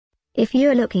If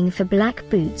you're looking for black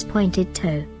boots pointed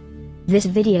toe, this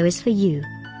video is for you.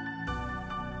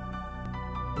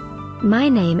 My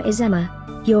name is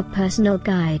Emma, your personal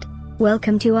guide.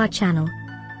 Welcome to our channel.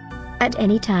 At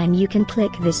any time you can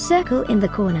click this circle in the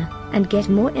corner, and get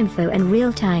more info and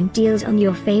real-time deals on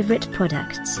your favorite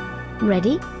products.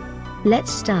 Ready?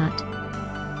 Let's start.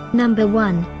 Number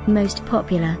 1, Most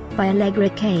Popular, by Allegra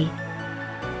K.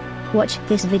 Watch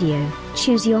this video,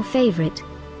 choose your favorite.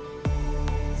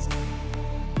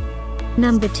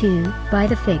 Number 2, by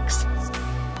The Fix.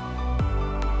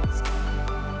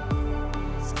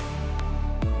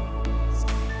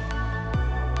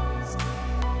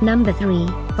 Number 3,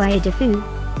 by Idifu.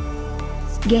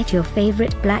 Get your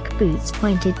favorite black boots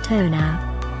pointed toe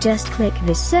now. Just click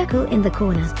this circle in the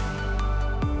corner.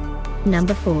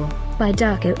 Number 4, by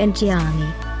Darco and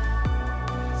Gianni.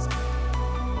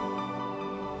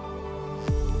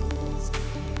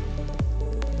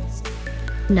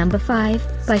 Number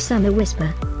 5, by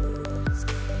Summerwhisper.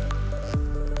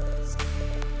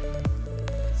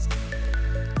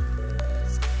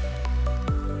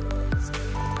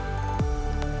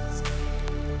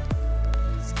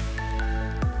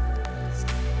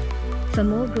 For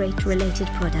more great related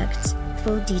products,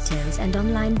 full details and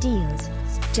online deals,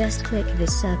 just click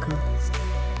this circle.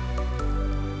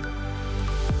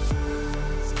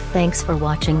 Thanks for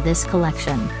watching this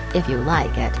collection. If you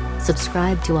like it,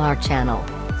 subscribe to our channel.